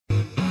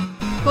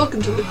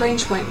Welcome to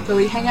Lagrange Point, where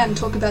we hang out and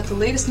talk about the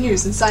latest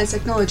news in science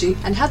technology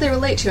and how they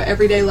relate to your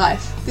everyday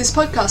life. This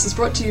podcast is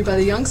brought to you by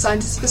the Young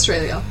Scientists of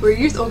Australia. We're a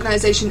youth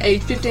organisation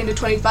aged 15 to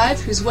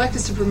 25 whose work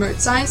is to promote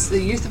science to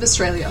the youth of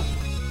Australia.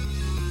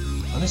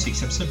 On this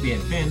week's episode, we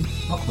have Ben,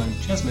 Lachlan,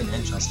 Jasmine,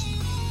 and Justin.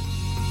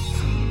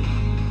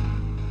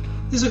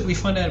 This week we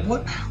find out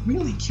what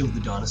really killed the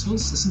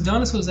dinosaurs. There's some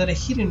dinosaurs that are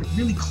hidden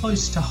really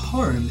close to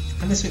home,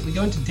 and this week we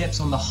go into depths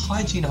on the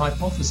hygiene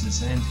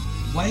hypothesis and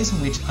ways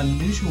in which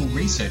unusual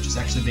research is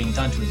actually being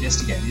done to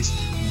investigate this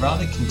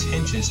rather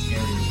contentious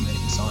area of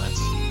medical science.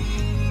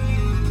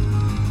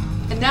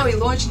 And now we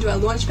launch into our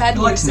Launchpad. I'd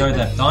like to know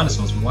that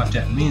dinosaurs were wiped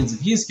out millions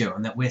of years ago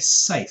and that we're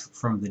safe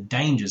from the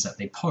dangers that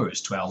they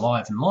pose to our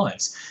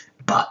lives.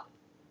 But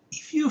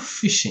if you're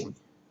fishing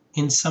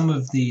in some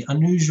of the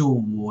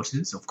unusual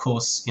waters, of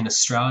course in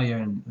Australia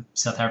and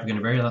South Africa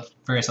and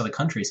various other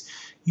countries,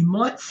 you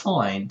might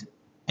find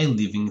a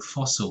living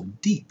fossil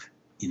deep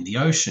in the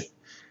ocean.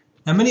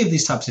 Now, many of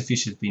these types of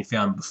fish have been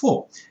found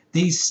before.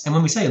 And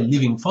when we say a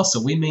living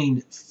fossil, we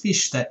mean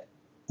fish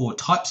or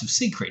types of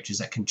sea creatures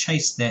that can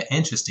trace their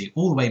ancestry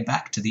all the way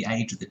back to the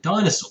age of the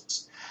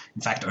dinosaurs.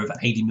 In fact, over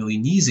 80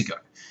 million years ago.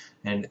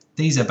 And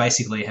these have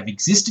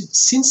existed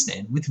since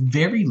then with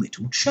very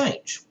little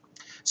change.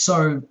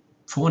 So,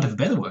 for want of a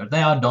better word,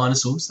 they are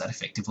dinosaurs that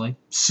effectively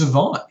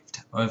survived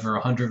over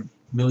 100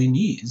 million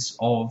years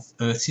of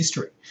Earth's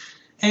history.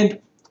 And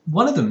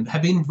one of them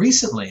have been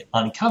recently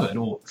uncovered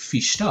or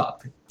fished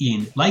up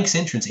in Lake's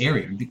Entrance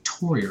area in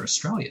Victoria,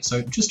 Australia,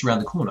 so just around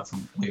the corner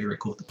from where we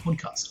record the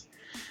podcast.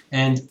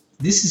 And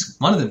this is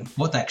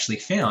what they actually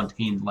found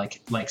in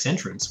Lake's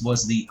Entrance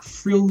was the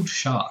frilled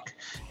shark.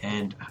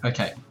 And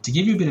okay, to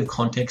give you a bit of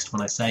context,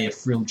 when I say a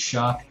frilled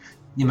shark,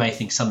 you may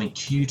think something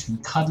cute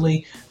and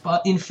cuddly,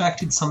 but in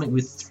fact it's something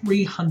with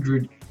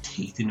 300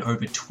 teeth in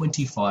over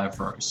 25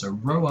 rows, so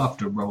row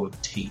after row of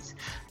teeth.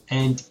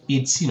 And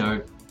it's,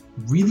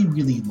 really,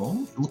 really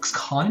long. It looks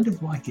kind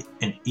of like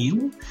an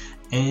eel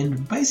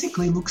and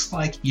basically looks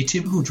like your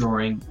typical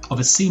drawing of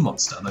a sea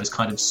monster, those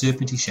kind of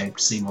serpenty-shaped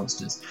sea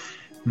monsters.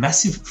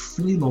 Massive,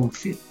 frilly long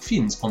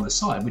fins on the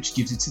side, which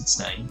gives it its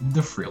name,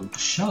 the frilled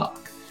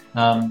shark.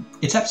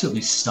 It's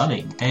absolutely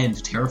stunning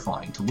and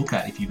terrifying to look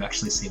at if you've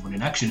actually seen one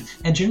in action,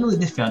 and generally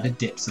they're found at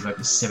depths of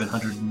over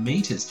 700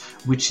 meters,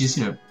 which is,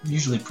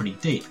 usually pretty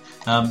deep,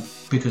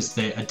 because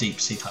they're a deep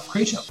sea type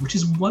creature, which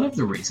is one of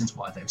the reasons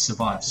why they've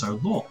survived so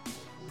long.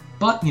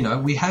 But,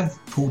 we have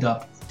pulled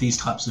up these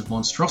types of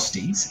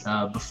monstrosities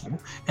before,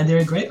 and they're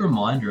a great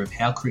reminder of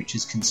how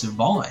creatures can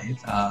survive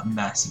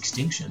mass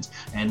extinctions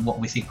and what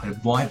we think would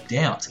have wiped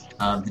out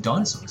the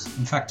dinosaurs.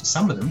 In fact,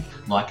 some of them,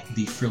 like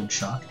the frilled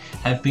shark,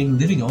 have been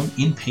living on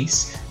in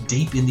peace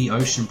deep in the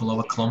ocean below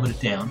a kilometre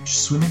down,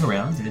 just swimming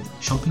around and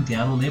chomping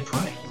down on their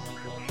prey.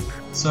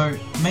 So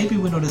maybe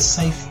we're not as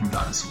safe from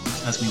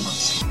dinosaurs as we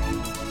once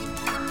were.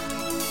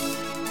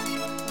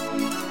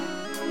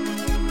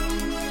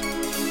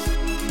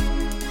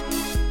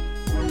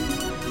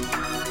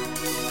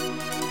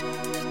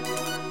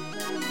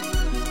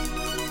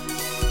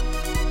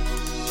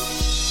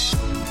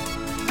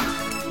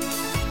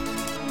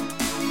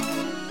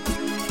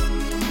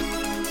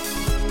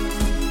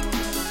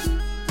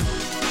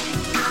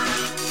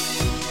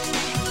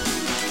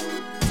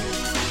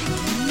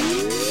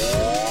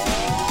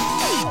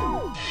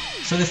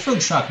 So the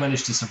frilled shark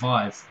managed to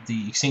survive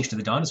the extinction of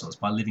the dinosaurs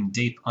by living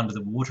deep under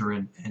the water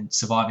and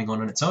surviving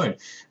on its own.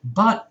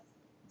 But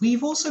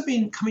we've also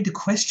been coming to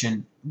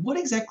question what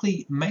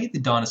exactly made the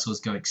dinosaurs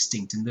go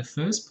extinct in the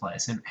first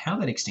place and how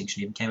that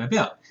extinction even came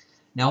about.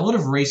 Now, a lot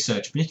of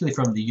research, particularly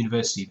from the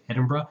University of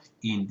Edinburgh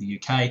in the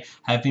UK,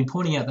 have been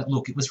pointing out that,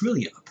 look, it was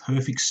really a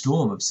perfect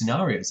storm of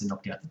scenarios that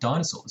knocked out the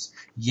dinosaurs.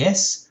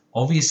 Yes,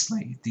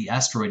 obviously, the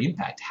asteroid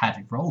impact had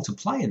a role to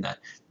play in that,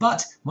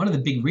 but one of the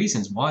big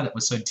reasons why that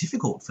was so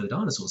difficult for the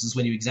dinosaurs is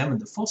when you examine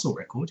the fossil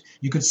record,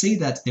 you could see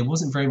that there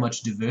wasn't very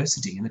much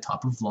diversity in the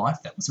type of life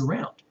that was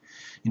around.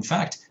 In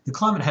fact, the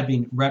climate had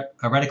been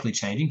radically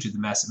changing due to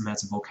the massive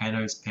amounts of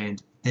volcanoes,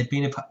 and there'd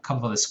been a couple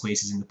of other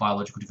squeezes in the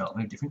biological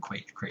development of different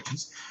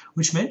creatures,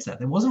 which meant that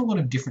there wasn't a lot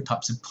of different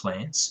types of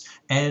plants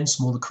and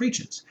smaller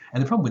creatures.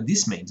 And the problem with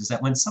this means is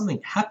that when something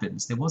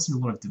happens, there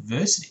wasn't a lot of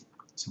diversity.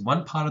 So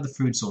one part of the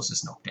food source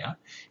is knocked out,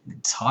 and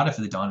it's harder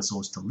for the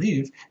dinosaurs to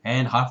live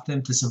and harder for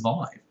them to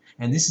survive.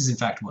 And this is in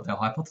fact what they're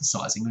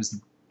hypothesizing was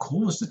the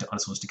cause the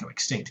dinosaurs to go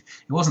extinct.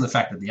 It wasn't the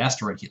fact that the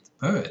asteroid hit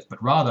the Earth,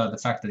 but rather the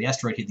fact that the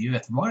asteroid hit the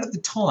Earth right at the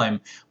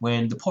time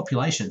when the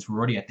populations were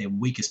already at their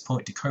weakest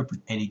point to cope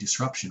with any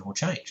disruption or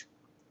change.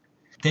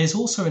 There's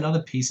also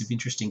another piece of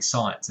interesting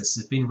science that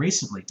has been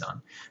recently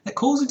done that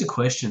calls into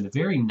question the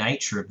very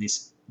nature of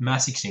this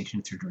mass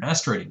extinction through an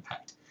asteroid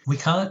impact. We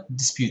can't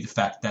dispute the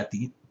fact that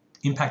the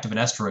impact of an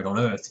asteroid on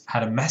Earth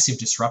had a massive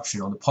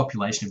disruption on the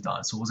population of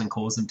dinosaurs and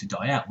caused them to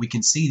die out. We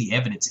can see the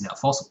evidence in our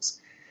fossils.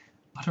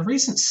 But a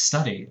recent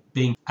study,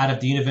 being out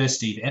of the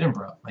University of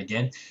Edinburgh,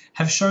 again,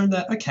 have shown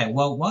that,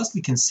 whilst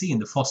we can see in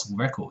the fossil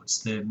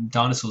records the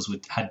dinosaurs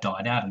had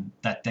died out and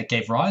that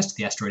gave rise to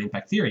the asteroid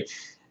impact theory,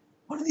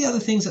 one of the other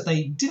things that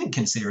they didn't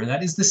consider in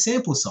that is the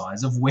sample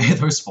size of where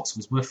those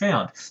fossils were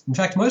found. In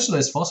fact, most of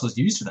those fossils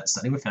used for that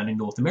study were found in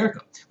North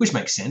America, which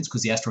makes sense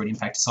because the asteroid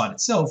impact site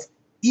itself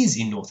is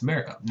in North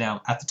America.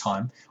 Now, at the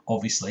time,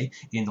 obviously,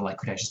 in the late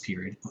Cretaceous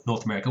period,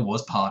 North America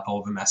was part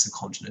of a massive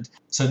continent,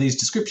 so these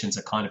descriptions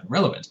are kind of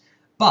irrelevant.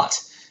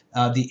 But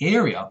the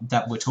area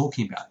that we're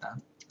talking about now,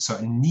 so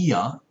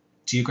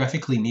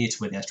geographically near to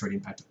where the asteroid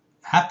impact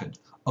happened,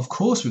 of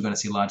course we're going to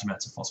see large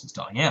amounts of fossils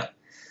dying out.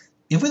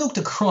 If we looked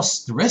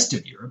across the rest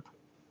of Europe,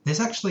 there's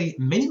actually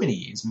many, many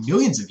years,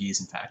 millions of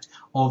years in fact,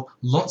 of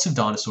lots of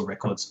dinosaur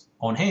records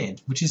on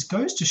hand, which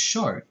goes to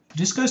show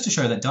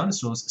that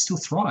dinosaurs still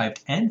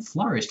thrived and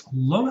flourished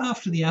long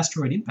after the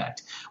asteroid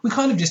impact. We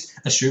kind of just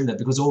assumed that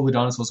because all the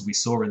dinosaurs we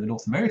saw in the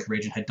North America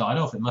region had died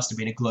off, it must have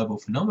been a global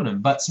phenomenon,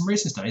 but some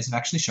recent studies have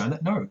actually shown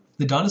that no,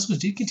 the dinosaurs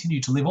did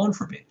continue to live on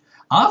for a bit.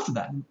 After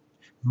that,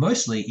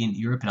 mostly in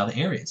Europe and other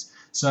areas.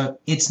 So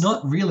it's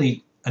not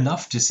really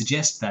enough to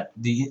suggest that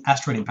the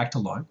asteroid impact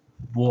alone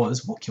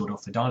was what killed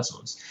off the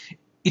dinosaurs.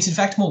 It's in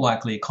fact more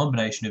likely a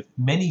combination of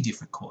many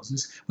different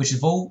causes, which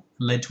have all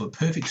led to a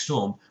perfect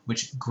storm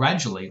which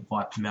gradually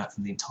wiped them out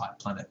from the entire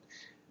planet.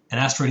 An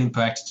asteroid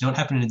impact did not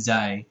happen in a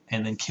day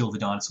and then kill the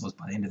dinosaurs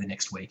by the end of the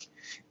next week.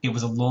 It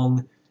was a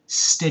long,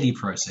 steady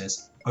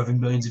process over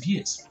millions of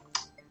years.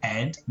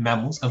 And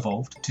mammals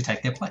evolved to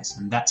take their place,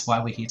 and that's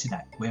why we're here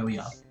today, where we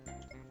are.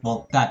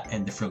 Well, that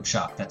and the frilled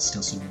shark that's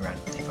still swimming around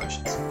in the deep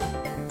oceans.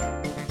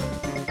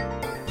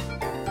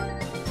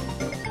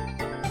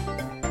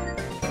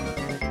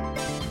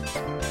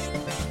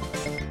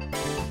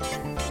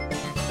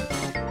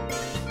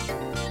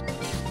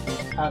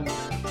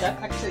 That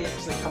actually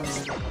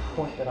comes to a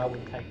point that I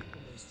would take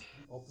almost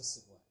the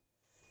opposite way.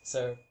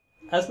 So,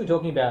 as we're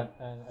talking about,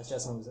 as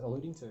Jason was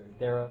alluding to,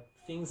 there are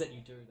things that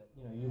you do that,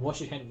 you wash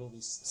your hand with all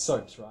these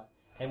soaps, right?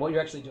 And what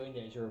you're actually doing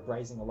there is you're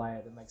abrasing a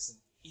layer that makes it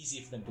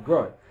easier for them to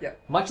grow. Yeah.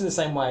 Much in the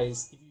same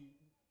ways,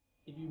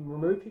 if you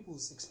remove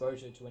people's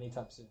exposure to any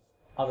types of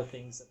other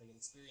things that they get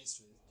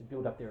experienced with to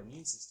build up their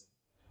immune system,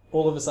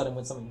 all of a sudden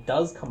when something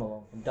does come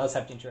along and does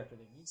have to interact with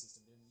their immune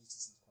system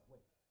is quite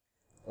weak.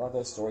 I like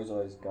those stories of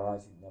those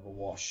guys who never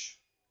wash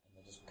and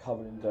they're just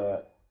covered in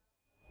dirt.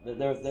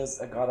 There's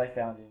a guy they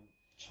found in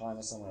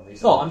China somewhere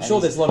recently. Oh, I'm sure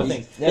there's a lot of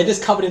things. They're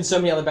just covered in so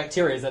many other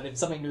bacteria that if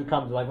something new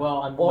comes, like,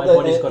 my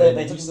body's got to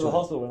They took him to the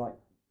hospital and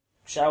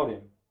showered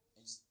him.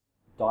 He just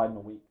died in a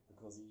week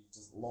because he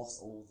just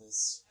lost all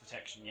this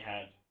protection he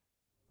had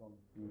from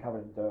being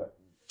covered in dirt.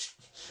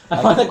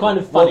 I find that kind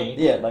of funny.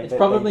 It's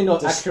probably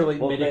not actually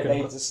medical.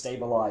 They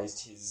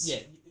destabilized his...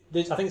 Yeah,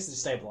 I think it's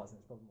destabilizing.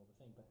 It's probably more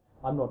the thing.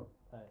 But I'm not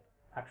an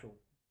actual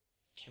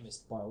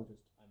chemist, biologist.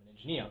 I'm an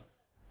engineer.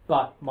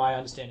 But my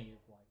understanding of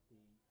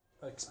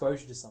the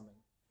exposure to something,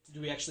 do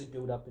we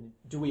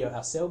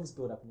ourselves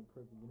build up and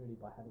improve immunity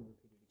by having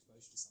repeated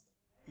exposure to something?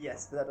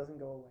 Yes, but that doesn't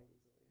go away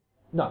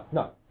easily.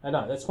 No, I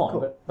know, that's fine. Cool.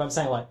 But I'm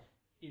saying,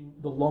 in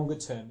the longer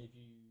term, if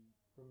you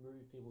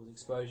remove people's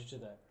exposure to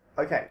that.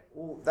 Okay,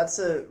 well, that's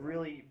a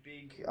really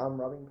big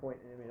rubbing point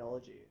in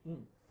immunology.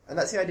 Mm. And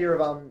that's the idea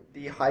of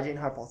the hygiene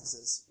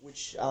hypothesis,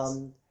 which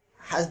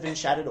has been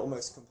shattered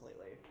almost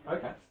completely.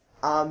 Okay.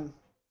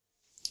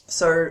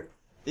 So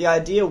the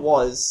idea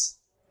was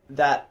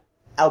that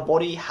our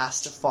body has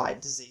to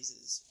fight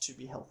diseases to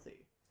be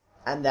healthy.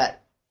 And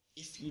that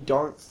if you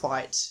don't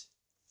fight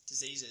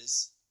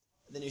diseases,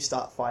 then you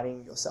start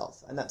fighting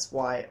yourself. And that's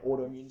why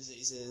autoimmune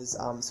diseases,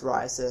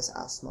 psoriasis,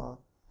 asthma,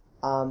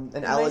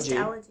 and allergy.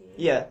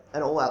 Yeah,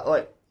 and all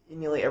that,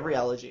 nearly every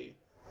allergy.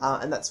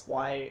 And that's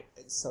why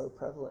it's so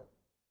prevalent.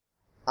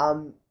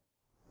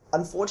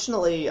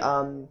 Unfortunately,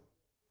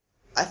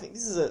 I think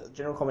this is a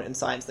general comment in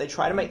science. They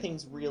try to make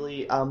things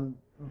really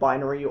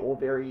binary or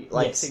very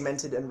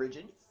segmented and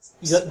rigid.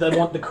 They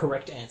want the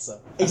correct answer.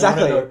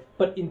 Exactly.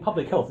 But in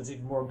public health, it's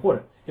even more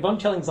important. If I'm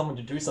telling someone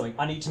to do something,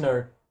 I need to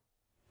know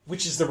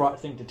which is the right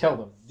thing to tell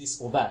them,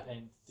 this or that.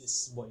 And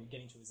this, what you're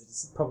getting to, is that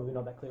it's probably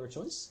not that clear a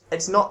choice.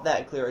 It's not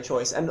that clear a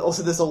choice. And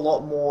also there's a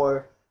lot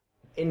more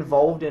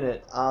involved in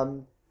it.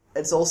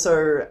 It's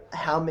also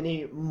how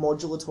many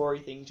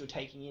modulatory things you're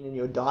taking in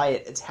your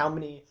diet. It's how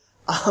many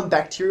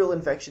bacterial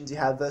infections you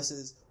have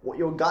versus what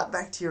your gut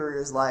bacteria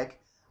is like,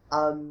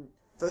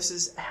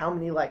 versus how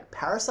many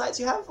parasites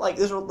you have.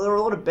 There are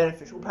a lot of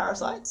beneficial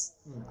parasites.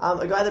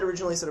 A guy that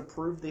originally sort of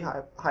proved the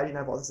hygiene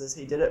hypothesis,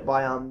 he did it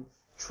by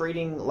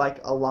treating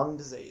a lung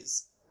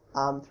disease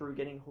through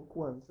getting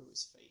hookworm through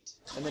his feet,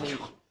 and then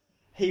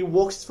he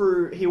walked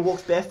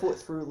barefoot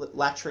through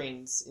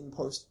latrines in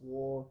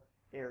post-war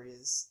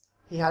areas.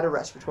 He had a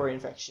respiratory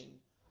infection,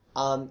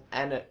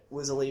 and it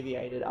was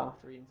alleviated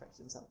after he infected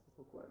himself with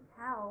hookworm.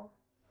 How?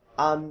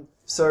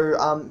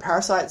 So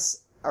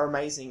parasites are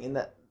amazing in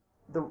that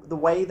the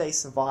way they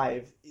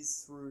survive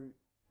is through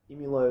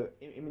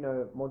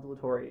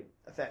immunomodulatory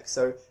effects.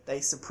 So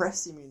they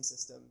suppress the immune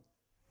system,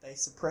 they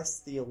suppress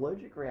the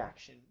allergic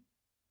reaction,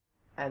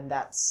 and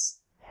that's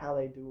how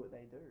they do what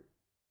they do.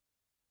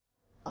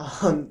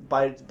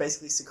 By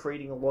basically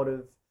secreting a lot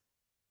of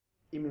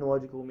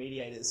immunological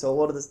mediators. So a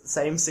lot of the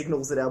same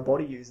signals that our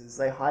body uses,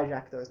 they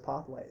hijack those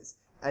pathways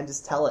and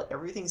just tell it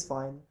everything's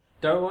fine.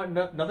 Don't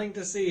want nothing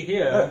to see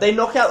here. No, they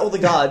knock out all the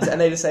guards and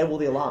they disable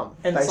the alarm.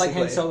 And basically. it's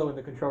like Han Solo in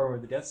the control room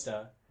of the Death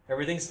Star.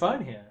 Everything's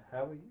fine here.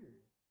 How are you?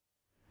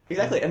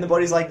 Exactly, and the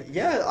body's like,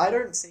 yeah, I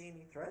don't see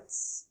any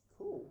threats.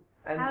 Cool.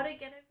 And How to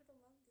get over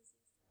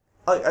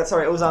the lung disease?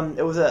 sorry, it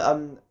was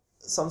a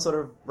some sort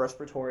of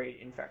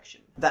respiratory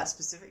infection. That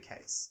specific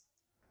case,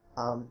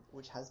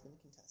 which has been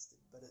contested,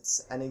 but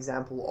it's an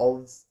example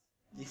of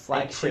the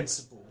flagship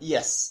principle.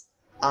 Yes,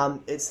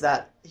 it's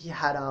that he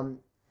had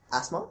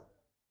asthma,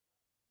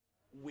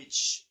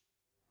 which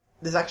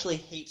there's actually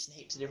heaps and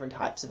heaps of different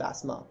types of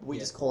asthma. We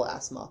just call it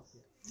asthma.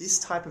 This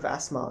type of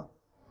asthma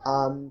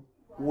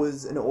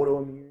was an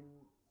autoimmune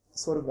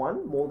sort of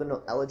one, more than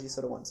an allergy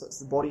sort of one. So it's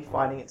the body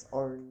fighting its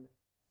own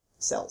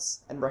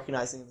cells and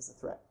recognizing them as a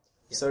threat.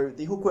 Yep. So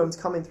the hookworms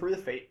come in through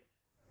the feet,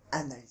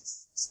 and they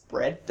just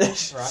spread. Right, they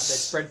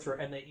spread through,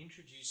 and they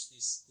introduce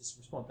this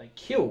response. They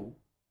kill.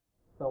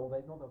 Well,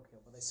 they'll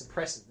kill, but they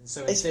suppress it. And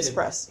so instead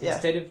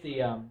of the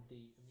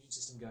immune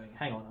system going,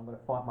 hang on, I'm going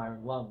to fight my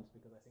own lungs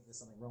because I think there's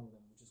something wrong with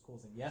them, which is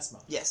causing the asthma.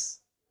 Yes.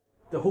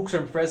 The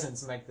hookworm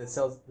presence make the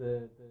cells,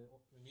 the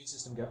immune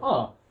system go,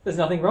 oh, there's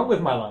nothing wrong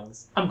with my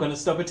lungs. I'm going to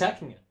stop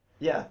attacking it.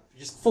 Yeah.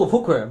 You're just full of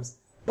hookworms,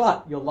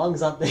 but your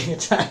lungs aren't being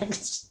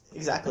attacked.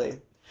 Exactly.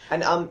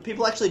 And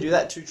people actually do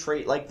that to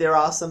treat, like, there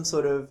are some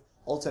sort of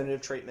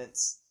alternative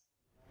treatments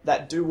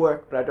that do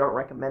work, but I don't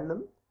recommend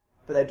them,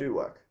 but they do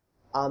work.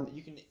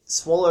 You can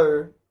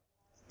swallow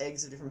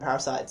eggs of different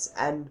parasites,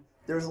 and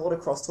there's a lot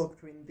of crosstalk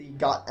between the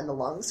gut and the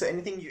lungs, so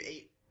anything you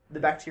eat, the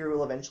bacteria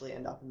will eventually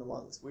end up in the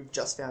lungs. We've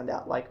just found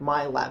out, like,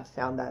 my lab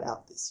found that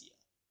out this year.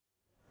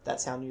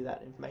 That's how new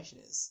that information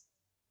is.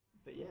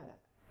 But yeah,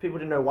 people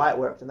didn't know why it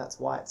worked, and that's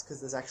why. It's because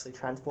there's actually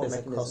transport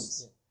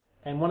mechanisms.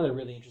 And one of the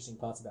really interesting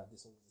parts about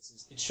this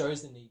is it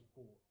shows the need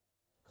for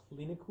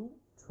clinical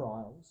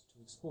trials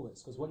to explore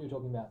this. Because what you're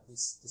talking about,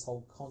 this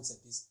whole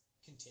concept is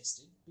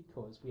contested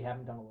because we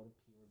haven't done a lot of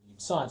peer-reviewed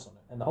science on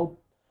it. And the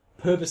whole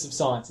purpose of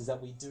science is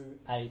that we do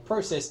a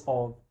process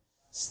of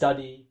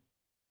study,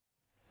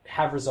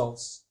 have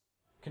results,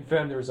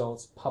 confirm the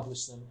results,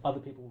 publish them, other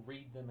people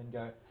read them and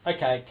go,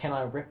 okay, can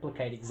I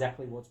replicate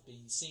exactly what's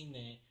being seen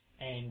there,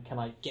 and can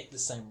I get the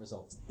same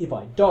results? If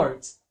I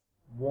don't,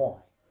 why?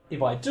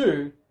 If I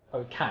do,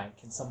 okay,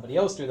 can somebody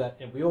else do that?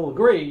 If we all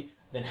agree,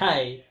 then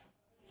hey,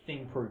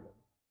 thing proven.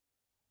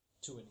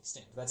 To an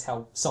extent. That's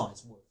how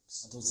science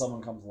works. Until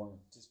someone comes along and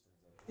disproves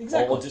it.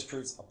 Exactly. Or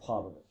disproves a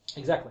part of it.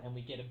 Exactly, and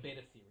we get a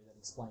better theory that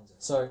explains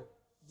it. So,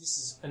 this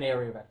is an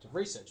area of active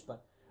research,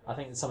 but I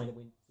think it's something that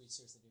we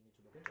seriously do need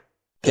to look into.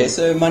 Okay,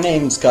 so my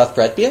name's Garth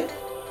Bradbeer.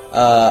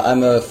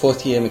 I'm a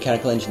fourth-year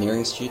mechanical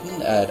engineering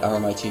student at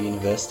RMIT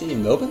University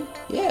in Melbourne.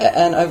 Yeah,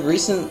 and I've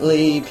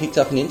recently picked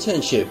up an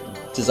internship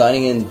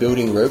designing and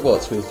building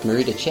robots with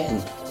Marita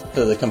Chen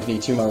for the company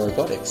Tumor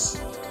Robotics.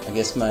 I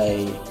guess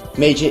my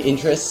major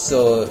interests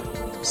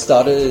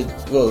started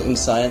in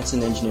science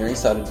and engineering,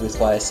 started with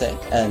YSA,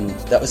 and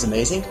that was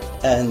amazing.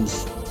 And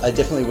I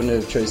definitely wouldn't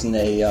have chosen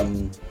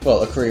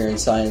a career in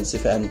science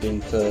if it hadn't been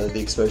for the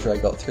exposure I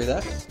got through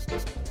that.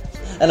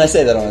 And I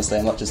say that honestly,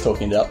 I'm not just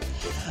talking it up.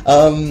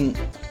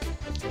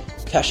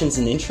 Passions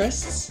and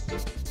interests?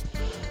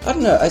 I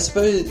don't know, I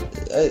suppose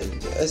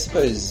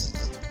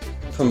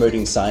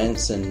promoting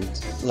science and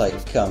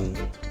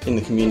in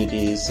the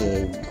community is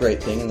a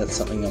great thing, and that's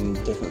something I'm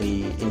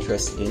definitely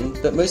interested in,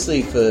 but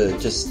mostly for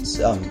just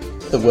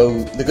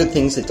the good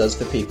things it does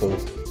for people.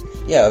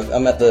 Yeah,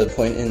 I'm at the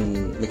point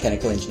in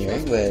mechanical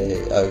engineering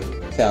where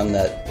I've found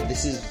that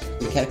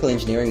mechanical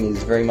engineering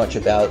is very much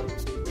about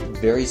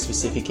very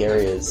specific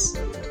areas,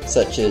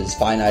 such as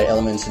finite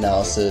element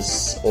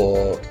analysis,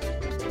 or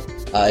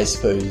I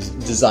suppose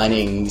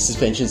designing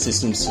suspension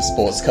systems for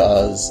sports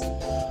cars,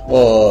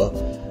 or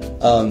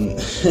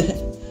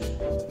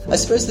I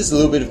suppose there's a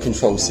little bit of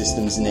control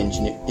systems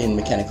in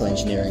mechanical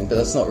engineering, but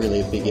that's not really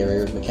a big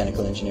area of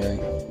mechanical engineering.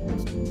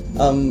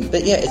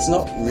 But yeah, it's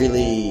not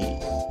really,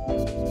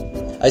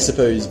 I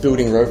suppose,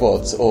 building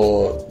robots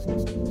or,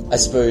 I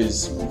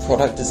suppose,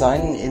 product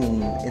design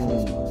in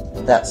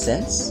that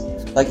sense.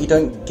 Like, you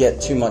don't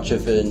get too much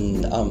of a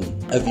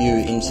view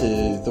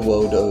into the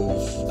world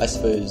of, I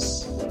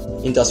suppose,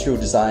 industrial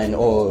design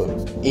or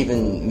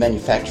even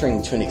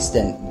manufacturing to an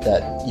extent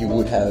that you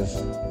would have,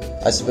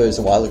 I suppose,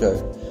 a while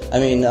ago. I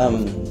mean,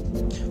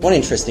 one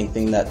interesting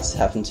thing that's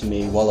happened to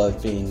me while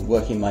I've been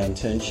working my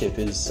internship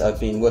is I've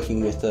been working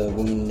with a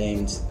woman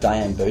named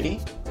Diane Bodie,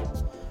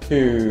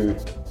 who,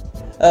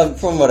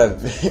 from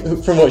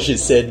what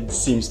she's said,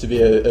 seems to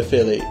be a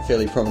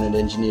fairly prominent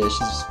engineer.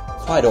 She's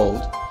quite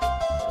old.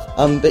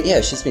 But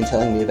yeah, she's been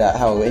telling me about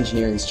how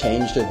engineering's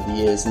changed over the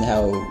years and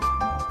how,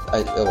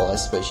 I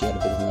suppose she had a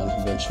bit of an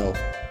unconventional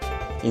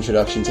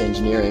introduction to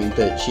engineering,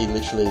 but she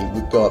literally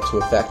would go up to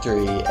a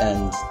factory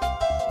and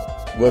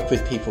work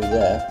with people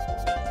there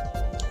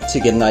to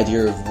get an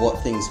idea of what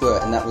things were,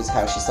 and that was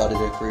how she started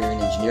her career in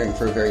engineering,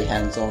 for a very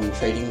hands-on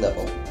trading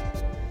level.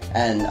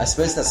 And I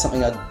suppose that's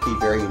something I'd be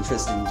very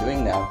interested in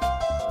doing now,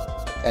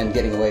 and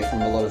getting away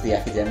from a lot of the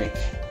academic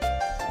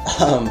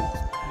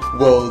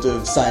world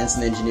of science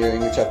and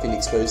engineering, which I've been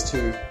exposed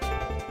to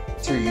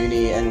through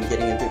uni, and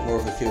getting a bit more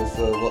of a feel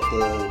for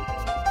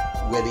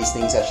where these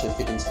things actually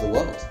fit into the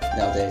world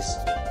nowadays.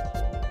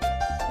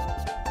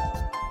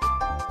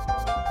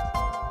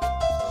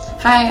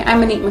 Hi, I'm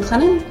Monique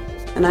McLennan,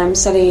 and I'm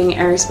studying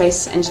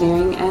aerospace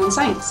engineering and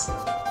science.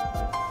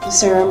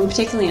 So I'm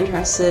particularly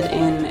interested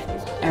in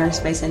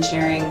aerospace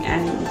engineering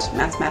and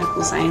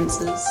mathematical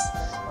sciences.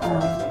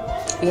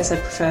 I guess I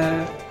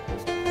prefer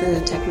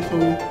the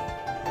technical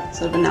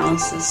sort of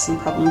analysis and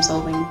problem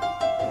solving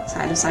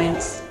side of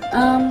science.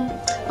 Well,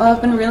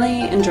 I've been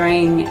really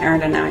enjoying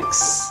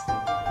aerodynamics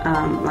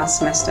last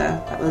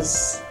semester. That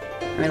was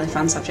a really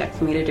fun subject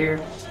for me to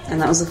do,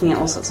 and that was looking at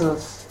all sorts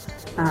of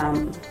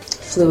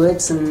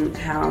fluids and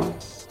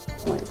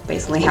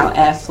basically how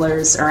air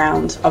flows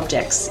around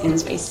objects in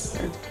space.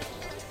 So,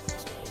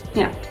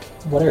 yeah.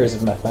 What areas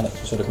of mathematics?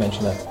 You sort of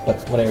mentioned that,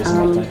 but what areas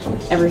of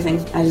mathematics?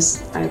 Everything.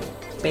 I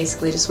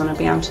basically just want to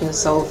be able to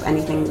solve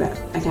anything that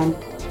I can.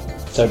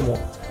 So more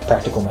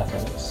practical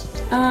mathematics?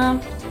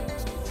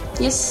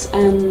 Yes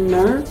and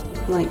no.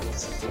 Like,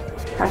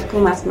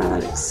 practical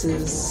mathematics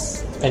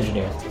is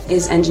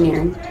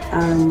engineering.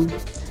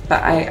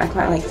 But I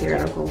quite like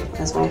theoretical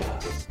as well.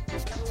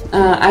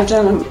 I've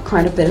done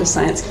quite a bit of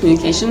science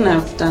communication.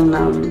 I've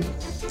done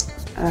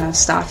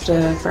staffed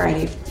a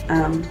variety.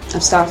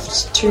 I've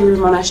staffed 2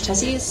 Monash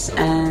Tessies,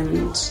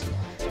 and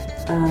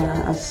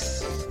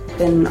I've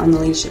been on the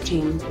leadership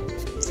team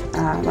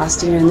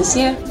last year and this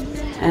year.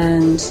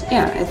 And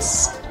yeah,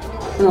 it's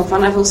been a lot of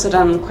fun. I've also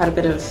done quite a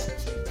bit of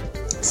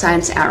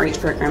science outreach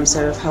programs,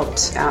 so I've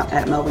helped out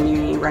at Melbourne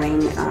Uni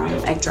running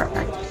egg drop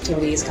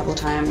activities a couple of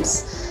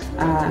times.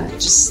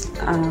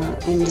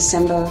 In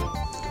December,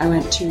 I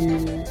went to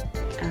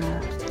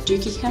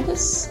Dookie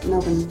campus,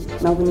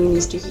 Melbourne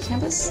Uni's Dookie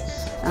campus.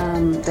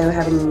 They were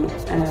having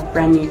a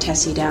brand new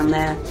Tessie down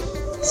there,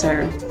 so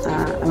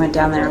I went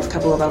down there with a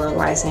couple of other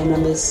YSA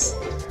members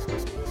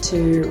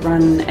to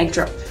run egg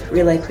drop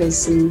relay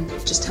quiz and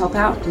just help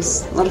out. It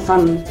was a lot of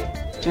fun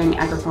doing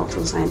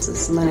agricultural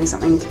sciences and learning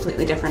something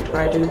completely different to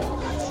what I do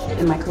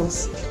in my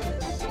course.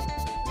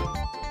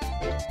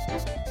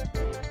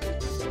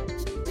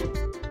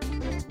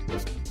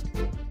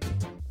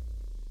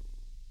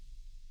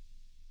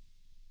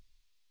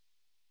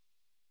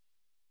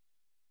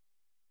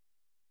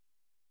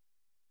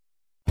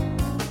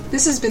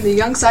 This has been the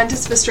Young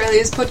Scientists of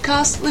Australia's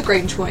podcast,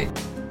 Lagrange Point.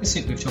 This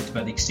week we've talked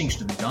about the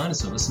extinction of the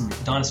dinosaurs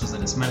and dinosaurs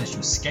that has managed to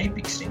escape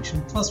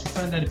extinction, plus we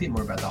found out a bit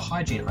more about the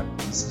hygiene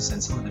hypothesis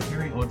and some of the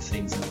very odd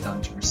things they've done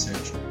to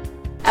research.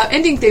 Our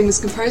ending theme was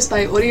composed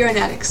by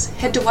Audionautics.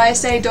 Head to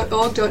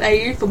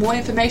ysa.org.au for more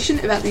information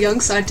about the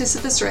Young Scientists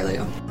of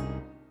Australia.